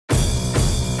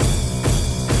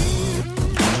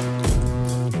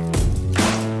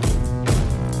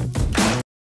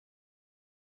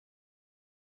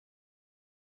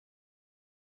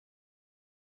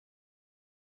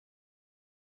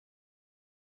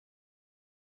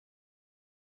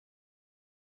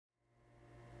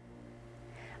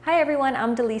Hi everyone,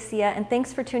 I'm Delicia and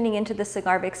thanks for tuning into the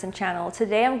CIGARVIXEN channel.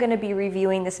 Today I'm going to be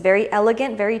reviewing this very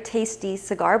elegant, very tasty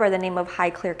cigar by the name of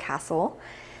Highclere Castle.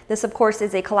 This of course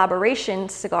is a collaboration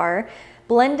cigar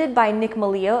blended by Nick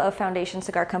Malillo of Foundation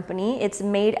Cigar Company. It's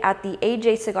made at the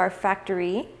AJ Cigar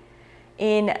Factory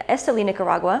in Esteli,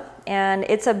 Nicaragua, and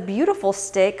it's a beautiful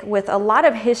stick with a lot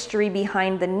of history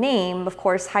behind the name. Of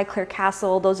course, Highclere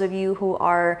Castle, those of you who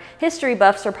are history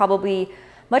buffs are probably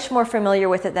much more familiar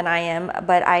with it than I am,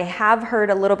 but I have heard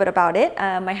a little bit about it.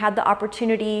 I had the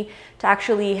opportunity to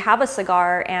actually have a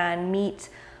cigar and meet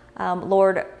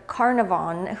Lord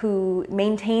Carnarvon, who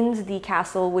maintains the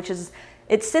castle,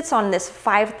 it sits on this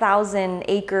 5,000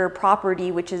 acre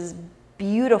property, which is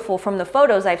beautiful from the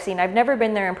photos I've seen. I've never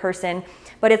been there in person,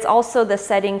 but it's also the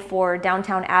setting for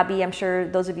Downtown Abbey. I'm sure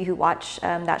those of you who watch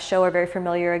that show are very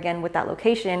familiar again with that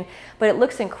location, but it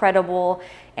looks incredible.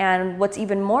 And what's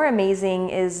even more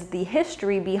amazing is the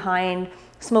history behind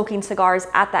smoking cigars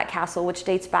at that castle, which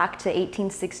dates back to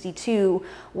 1862,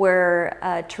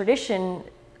 where tradition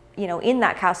in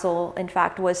that castle, in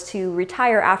fact, was to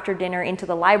retire after dinner into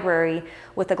the library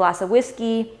with a glass of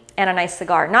whiskey and a nice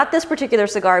cigar. Not this particular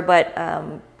cigar, but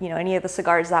any of the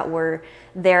cigars that were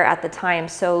there at the time.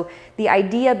 So the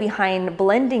idea behind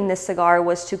blending this cigar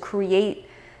was to create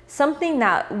something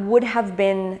that would have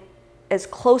been as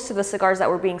close to the cigars that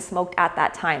were being smoked at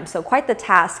that time. So quite the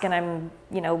task, and I'm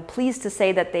pleased to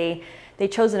say that they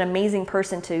chose an amazing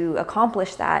person to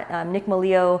accomplish that. Nick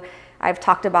Malillo, I've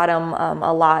talked about him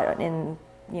a lot in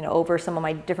over some of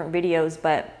my different videos,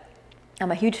 but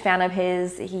I'm a huge fan of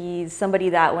his. He's somebody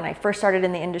that when I first started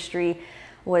in the industry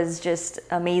was just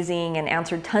amazing and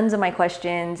answered tons of my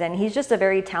questions. And he's just a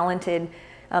very talented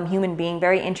human being,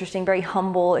 very interesting, very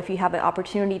humble. If you have an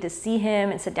opportunity to see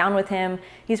him and sit down with him,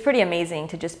 he's pretty amazing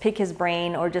to just pick his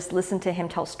brain or just listen to him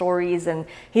tell stories. And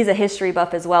he's a history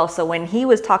buff as well. So when he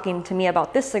was talking to me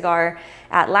about this cigar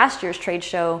at last year's trade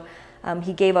show,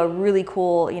 he gave a really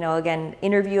cool, again,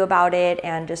 interview about it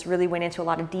and just really went into a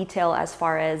lot of detail as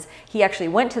far as he actually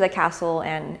went to the castle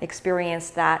and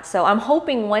experienced that. So I'm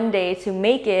hoping one day to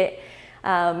make it,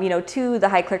 to the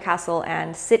Highclere Castle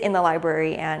and sit in the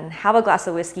library and have a glass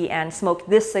of whiskey and smoke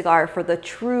this cigar for the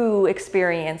true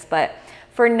experience. But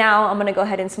for now, I'm gonna go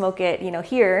ahead and smoke it,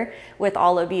 here with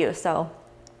all of you. So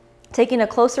taking a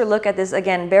closer look at this,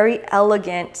 again, very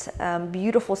elegant,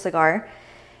 beautiful cigar.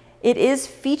 It is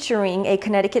featuring a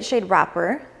Connecticut shade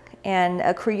wrapper and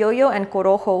a Criollo and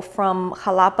Corojo from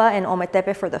Jalapa and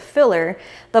Ometepe for the filler.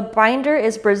 The binder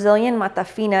is Brazilian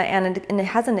Matafina and it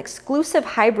has an exclusive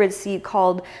hybrid seed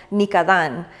called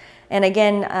Nicadan. And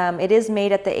again, it is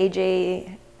made at the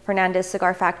AJ Fernandez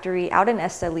Cigar Factory out in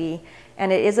Esteli,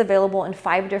 and it is available in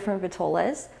 5 different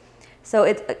vitolas. So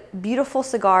it's a beautiful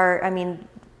cigar. I mean,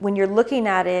 when you're looking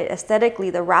at it aesthetically,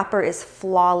 the wrapper is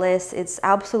flawless. It's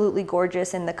absolutely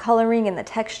gorgeous, and the coloring and the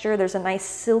texture, there's a nice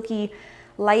silky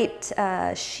light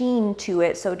sheen to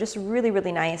it. So just really,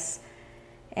 really nice.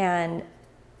 And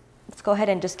let's go ahead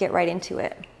and just get right into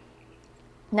it.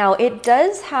 Now it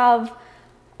does have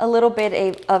a little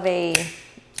bit of a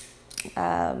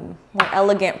more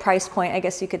elegant price point, I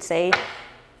guess you could say.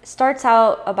 Starts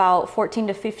out about 14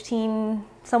 to 15,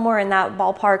 somewhere in that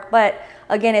ballpark. But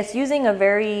again, it's using a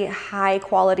very high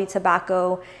quality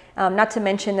tobacco, not to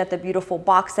mention that the beautiful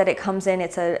box that it comes in,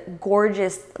 it's a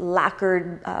gorgeous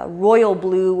lacquered royal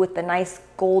blue with the nice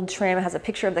gold trim. It has a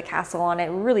picture of the castle on it,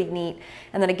 really neat.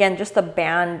 And then again, just the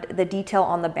band, the detail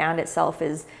on the band itself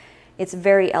it's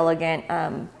very elegant.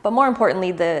 But more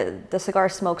importantly, the cigar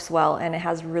smokes well and it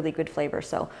has really good flavor.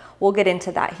 So we'll get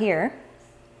into that here.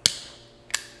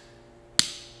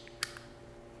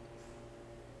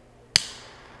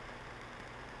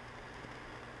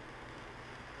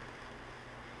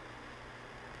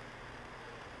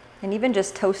 And even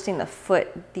just toasting the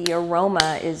foot, the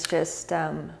aroma is just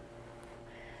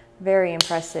very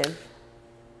impressive.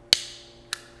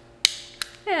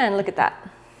 And look at that.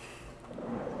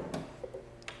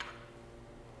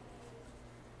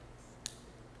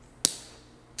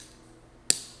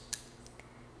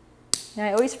 Now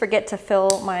I always forget to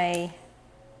fill my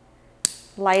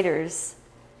lighters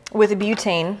with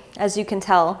butane. As you can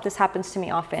tell, this happens to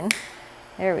me often.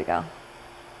 There we go.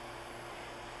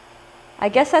 I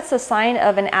guess that's a sign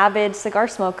of an avid cigar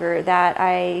smoker that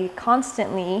I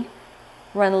constantly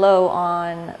run low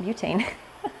on butane.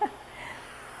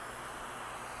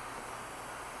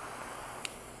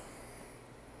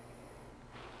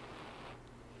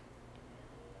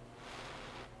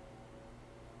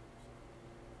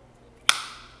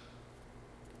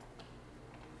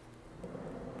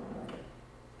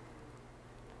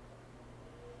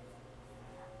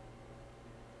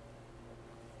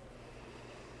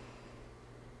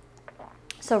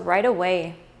 So right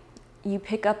away, you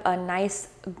pick up a nice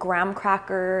graham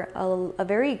cracker, a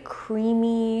very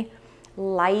creamy,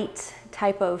 light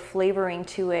type of flavoring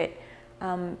to it.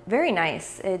 Very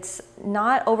nice. It's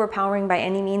not overpowering by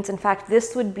any means. In fact,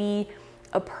 this would be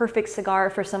a perfect cigar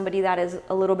for somebody that is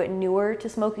a little bit newer to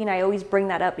smoking. I always bring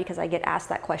that up because I get asked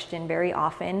that question very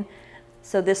often.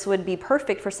 So this would be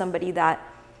perfect for somebody that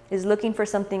is looking for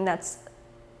something that's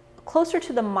closer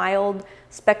to the mild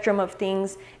spectrum of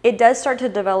things. It does start to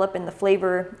develop in the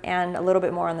flavor and a little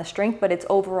bit more on the strength, but it's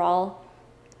overall,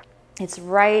 it's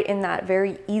right in that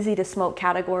very easy to smoke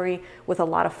category with a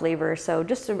lot of flavor. So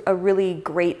just a really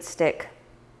great stick.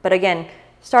 But again,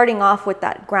 starting off with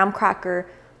that graham cracker,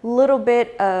 little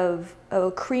bit of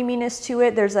a creaminess to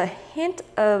it. There's a hint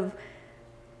of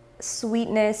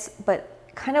sweetness, but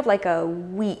kind of like a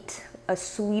wheat, a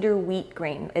sweeter wheat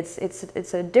grain.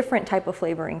 It's a different type of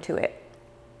flavoring to it.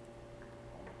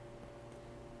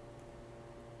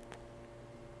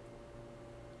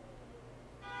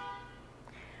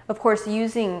 Of course,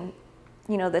 using,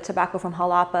 you know, the tobacco from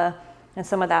Jalapa and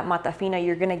some of that mata fina,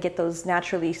 you're gonna get those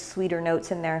naturally sweeter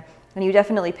notes in there, and you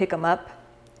definitely pick them up,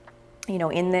 you know,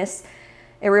 in this.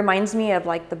 It reminds me of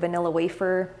like the vanilla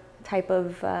wafer type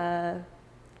of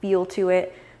feel to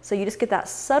it. So you just get that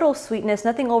subtle sweetness,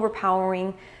 nothing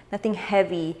overpowering, nothing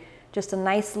heavy, just a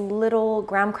nice little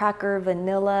graham cracker,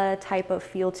 vanilla type of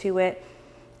feel to it.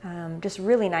 Just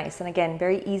really nice. And again,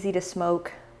 very easy to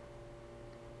smoke.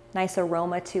 Nice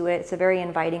aroma to it. It's a very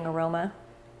inviting aroma.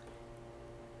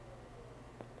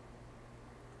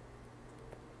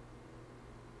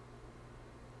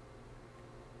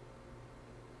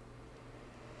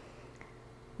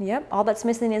 Yep, all that's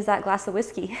missing is that glass of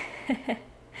whiskey.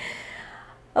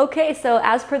 Okay, so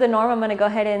as per the norm, I'm gonna go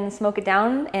ahead and smoke it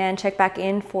down and check back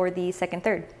in for the second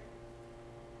third.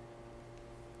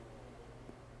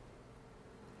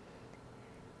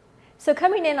 So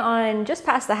coming in on just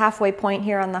past the halfway point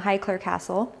here on the Highclere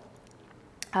Castle,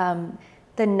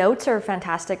 the notes are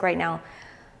fantastic right now.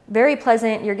 Very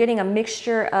pleasant. You're getting a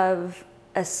mixture of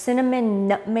a cinnamon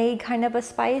nutmeg kind of a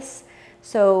spice.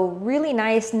 So really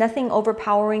nice, nothing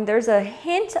overpowering. There's a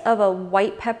hint of a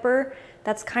white pepper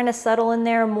that's kind of subtle in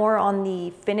there, more on the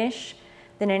finish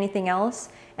than anything else.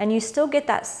 And you still get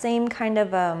that same kind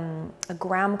of a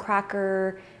graham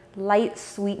cracker, light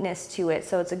sweetness to it.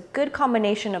 So it's a good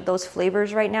combination of those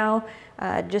flavors right now.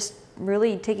 Just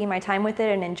really taking my time with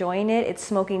it and enjoying it. It's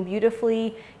smoking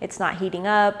beautifully. It's not heating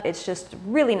up. It's just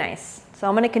really nice. So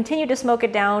I'm gonna continue to smoke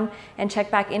it down and check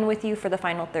back in with you for the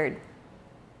final third.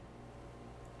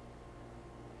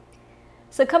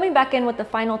 So coming back in with the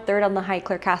final third on the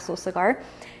Highclere Castle cigar,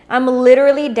 I'm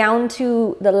literally down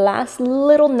to the last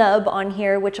little nub on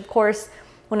here, which of course,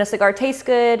 when a cigar tastes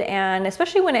good, and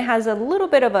especially when it has a little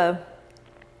bit of a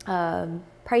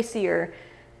pricier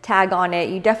tag on it,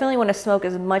 you definitely want to smoke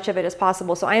as much of it as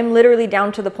possible. So I am literally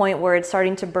down to the point where it's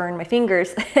starting to burn my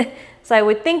fingers. So I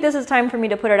would think this is time for me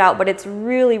to put it out, but it's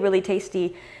really, really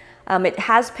tasty. It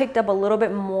has picked up a little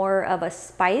bit more of a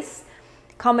spice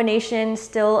combination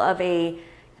still of a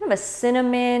kind of a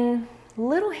cinnamon,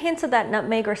 little hints of that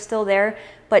nutmeg are still there,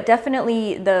 but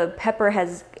definitely the pepper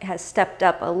has stepped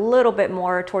up a little bit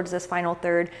more towards this final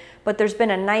third. But there's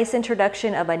been a nice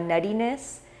introduction of a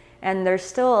nuttiness, and there's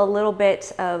still a little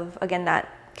bit of, again, that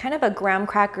kind of a graham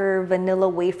cracker, vanilla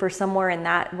wafer, somewhere in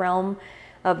that realm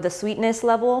of the sweetness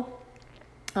level.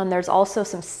 There's also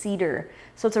some cedar.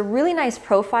 So it's a really nice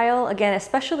profile. Again,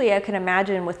 especially I can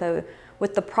imagine with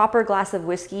the proper glass of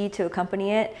whiskey to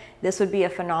accompany it, this would be a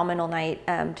phenomenal night.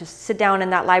 Just sit down in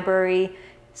that library,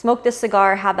 smoke this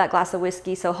cigar, have that glass of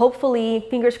whiskey. So hopefully,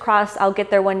 fingers crossed, I'll get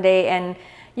there one day, and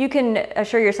you can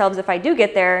assure yourselves if I do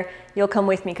get there, you'll come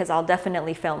with me because I'll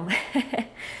definitely film.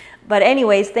 But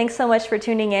anyways, thanks so much for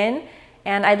tuning in.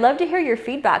 And I'd love to hear your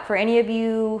feedback for any of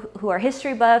you who are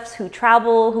history buffs, who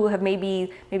travel, who have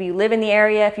maybe you live in the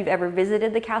area, if you've ever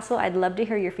visited the castle. I'd love to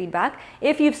hear your feedback.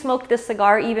 If you've smoked this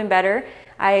cigar, even better.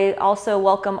 I also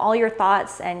welcome all your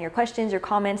thoughts and your questions, your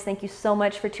comments. Thank you so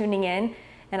much for tuning in,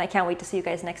 and I can't wait to see you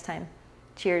guys next time.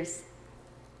 Cheers.